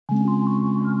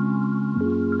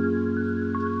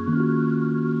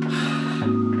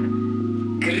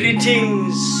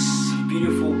Greetings,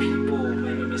 beautiful people.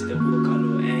 My name is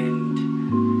Devokalo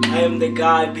and I am the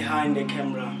guy behind the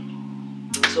camera.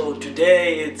 So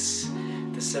today it's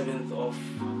the 7th of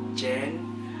Jan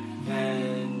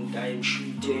and I am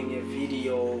shooting a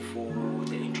video for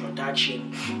the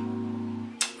introduction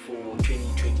for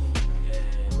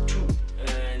 2022.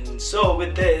 And so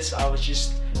with this, I was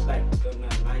just gonna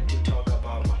to talk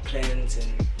about my plans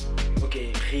and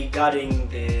regarding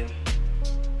the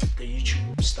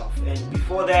YouTube stuff. And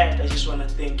before that, I just want to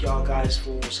thank y'all guys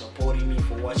for supporting me,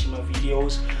 for watching my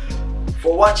videos,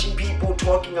 for watching people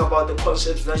talking about the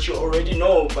concepts that you already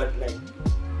know, but like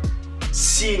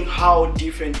seeing how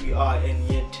different we are and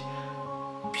yet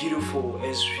beautiful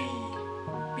as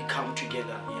we come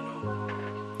together,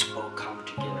 or come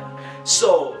together.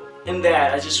 So in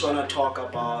that, I just want to talk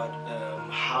about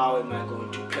how am I going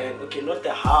to plan, not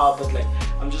the how, but like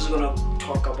I'm just gonna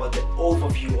talk about the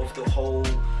overview of the whole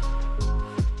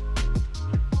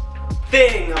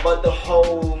thing, about the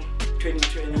whole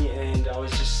 2020, and I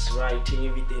was just writing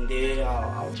everything there.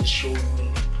 I'll just show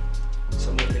you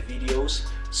some of the videos.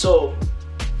 So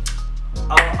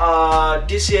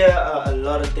this year a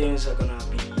lot of things are gonna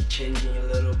be changing a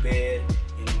little bit.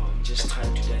 I'm just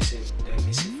trying to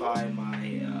diversify my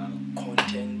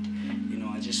content.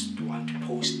 I just want to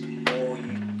post more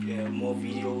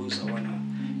videos.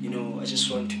 I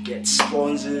just want to get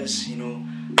sponsors.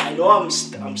 I know I'm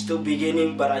still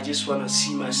beginning, but I just want to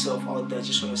see myself out there. I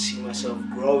just want to see myself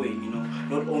growing,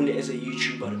 not only as a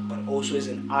YouTuber, but also as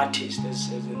an artist,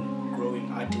 as a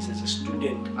growing artist, as a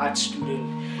art student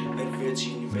at Wits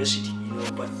University,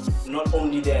 but not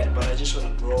only that, but I just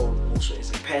want to grow also as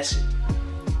a person,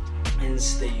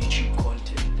 hence the YouTube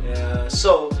content.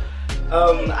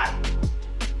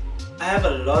 I have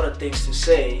a lot of things to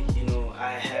say,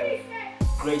 I have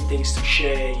great things to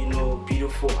share,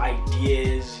 beautiful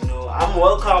ideas, I'm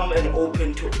welcome and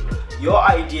open to your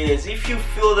ideas. If you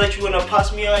feel that you want to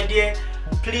pass me your idea,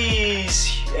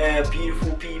 please,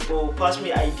 beautiful people, pass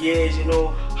me ideas,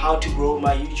 how to grow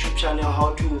my YouTube channel,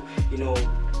 how to,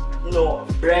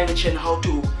 branch, and how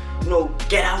to,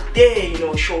 get out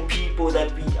there, show people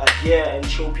that we are here and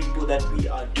show people that we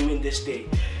are doing this thing.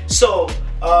 So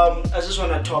I just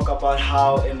want to talk about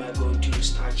how am I going to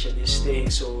structure this thing.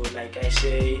 So like I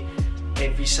say,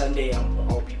 every Sunday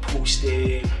I'll be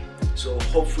posting. So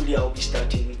hopefully I'll be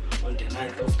starting on the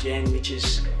 9th of Jan, which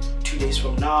is 2 days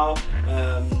from now,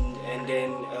 and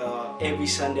then every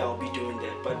Sunday I'll be doing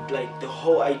that. But like the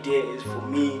whole idea is for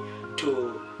me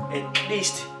to at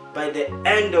least by the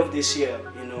end of this year,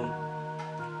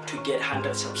 to get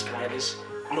 100 subscribers.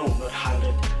 No, not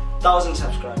 100, 1,000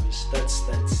 subscribers. That's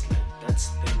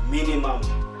the minimum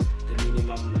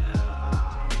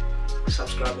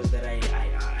subscribers that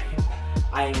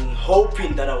I'm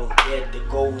hoping that I will get. The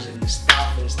goals and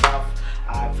stuff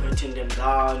I've written them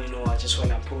down. I just want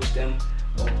to post them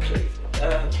or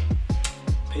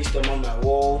paste them on my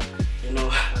wall. I don't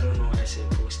know why I say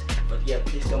post, but yeah,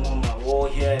 place them on my wall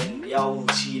here, and y'all will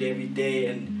see it every day.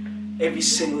 And every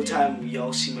single time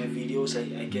y'all see my videos,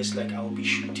 I guess like I will be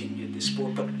shooting at the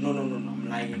spot, but no, I'm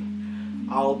lying.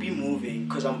 I'll be moving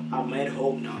because I'm at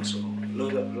home now, so a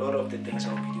lot of the things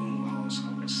I'll be doing while I was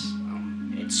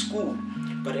at school.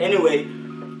 But anyway,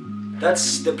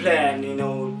 that's the plan.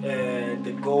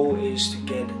 The goal is to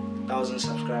get 1,000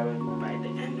 subscribers by the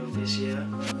end of this year,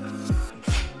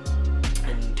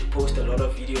 and to post a lot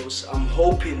of videos. I'm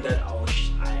hoping that I'll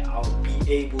be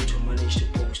able to manage to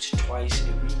post twice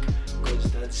a week,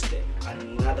 because that's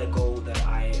another goal that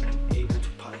I am able to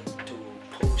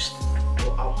post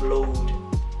or upload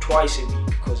twice a week,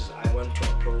 because I want to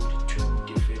upload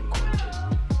 2 different content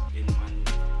in one,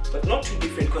 but not 2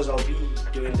 different because I'll be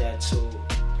doing that. So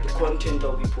the content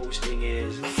I'll be posting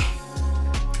is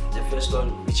the first one,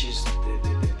 which is the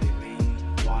main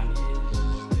one, is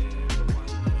the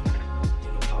one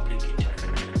public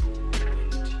interview people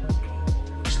and all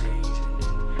those things, and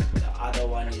then the other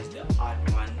one is the art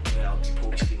one, where I'll be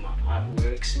posting my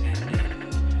artworks, and then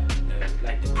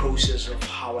like the process of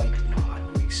how I do my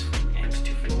artworks from end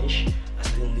to finish. I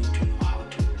still need to know how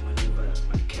to maneuver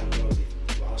my camera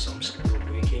whilst I'm still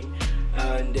working.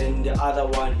 And then the other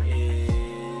one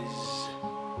is,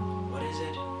 what is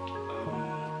it?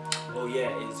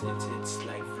 It's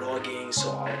like vlogging. So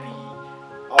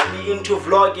I'll be into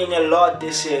vlogging a lot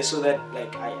this year, so that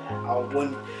like I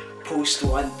won't post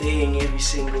one thing every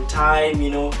single time,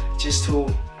 just to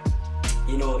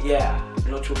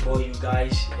not to bore you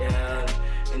guys.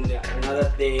 And another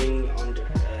thing on the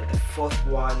 4th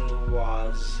one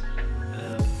was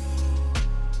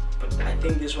but I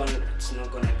think this one, it's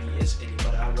not gonna be as early,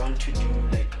 but I want to do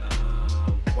like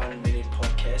 1 minute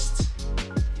podcasts,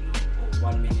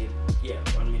 1 minute,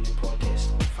 1 minute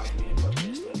podcast or 5 minute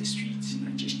podcast on the streets.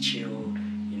 Just chill,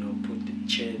 put the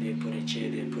chair there, put a chair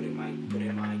there, put a mic,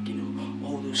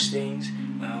 all those things.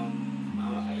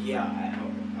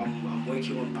 I'm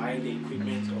working on buying the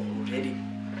equipment, or already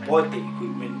bought the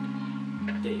equipment.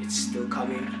 It's still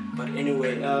coming, but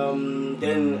anyway,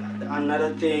 then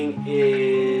another thing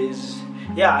is,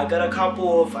 I got a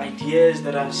couple of ideas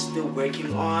that I'm still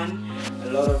working on,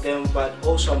 a lot of them, but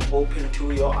also I'm open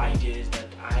to your ideas that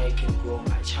I can grow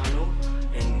my channel,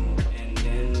 and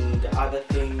then the other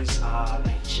things are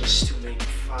like just to make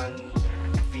fun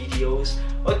videos.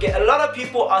 Okay, a lot of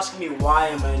people ask me, why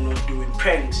am I not doing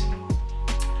pranks?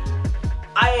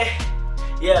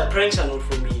 Pranks are not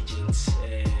for me, gents.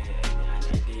 They're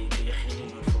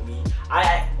really not for me.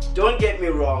 Don't get me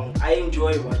wrong, I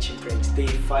enjoy watching pranks. They're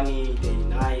funny, they're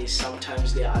nice,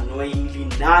 sometimes they're annoyingly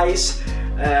nice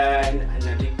and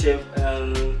addictive.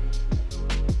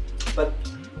 But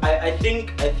I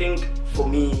think for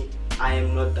me, I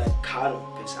am not that kind of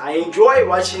person. I enjoy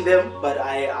watching them, but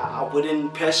I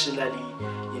wouldn't personally,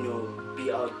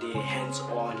 be out there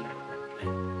hands-on,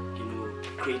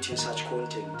 creating such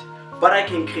content. But I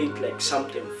can create like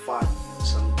something fun,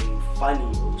 something funny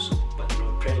also, but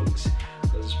not pranks,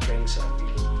 because pranks are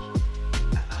really,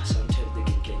 sometimes they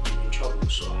can get you in trouble,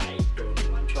 so I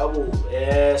don't want trouble.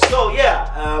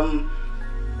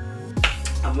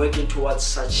 I'm working towards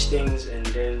such things, and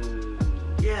then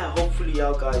hopefully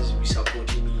y'all guys will be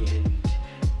supporting me, and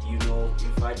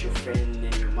invite your friend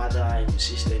and your mother and your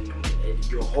sister and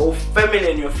your whole family,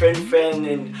 and your friend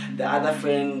and the other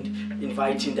friend,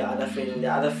 inviting the other friend, and the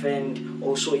other friend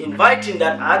also inviting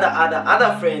that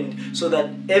other friend, so that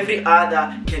every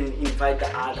other can invite the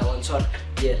other one. So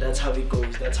that's how it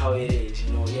goes, that's how it is,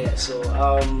 So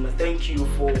thank you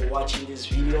for watching this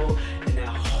video, and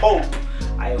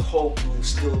I hope you'll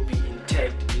still be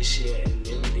intact this year and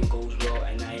everything goes well,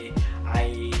 and I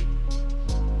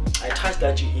trust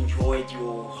that you enjoyed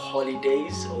your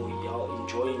holidays, or y'all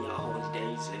enjoying your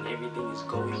holidays, and everything is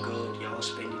going good. Y'all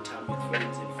spending time with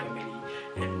friends and family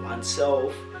and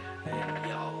oneself, and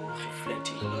y'all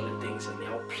reflecting a lot of things, and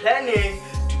y'all planning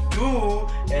to do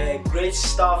great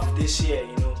stuff this year,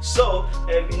 So,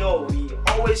 we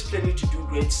always planning to do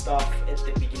great stuff at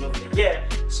the beginning of the year.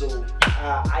 So,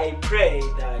 I pray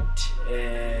that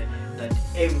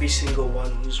every single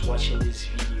one who's watching this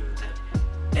video,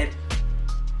 that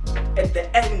at the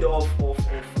end of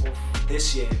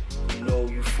this year,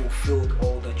 you fulfilled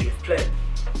all that you've planned.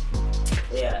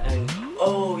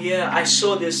 I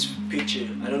saw this picture.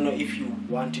 I don't know if you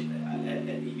want it,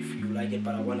 if you like it,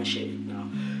 but I want to share it now.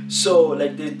 So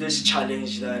like this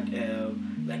challenge that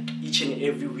like each and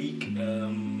every week,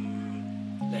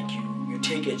 like you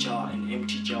take a jar, an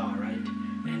empty jar, right,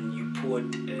 and you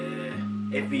put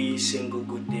every single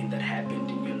good thing that happened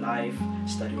in your life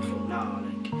starting from now,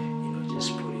 like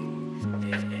just putting I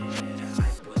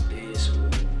put this, or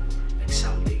like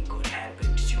something good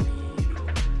happened to me,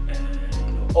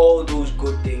 all those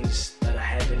good things that are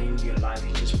happening in your life,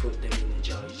 you just put them in a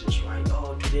jar. You just write,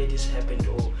 oh, today this happened,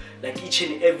 or like each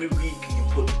and every week you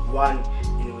put one,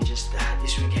 just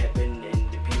this week happened,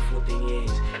 and the beautiful thing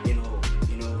is,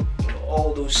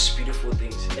 all those beautiful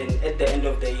things, and at the end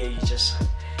of the year you just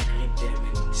read them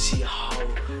and see how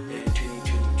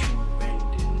 2022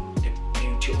 went, and the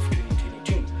beauty of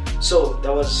 2022. So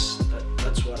that's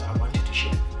what I wanted to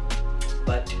share.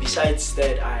 But besides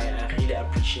that, I really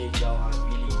appreciate y'all. I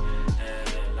really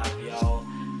love y'all,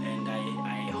 and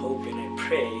I hope and I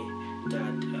pray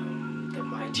that the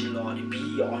mighty Lord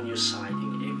be on your side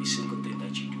in every single thing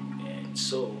that you do. And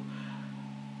so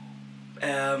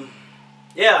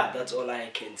that's all I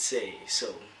can say.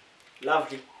 So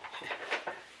lovely.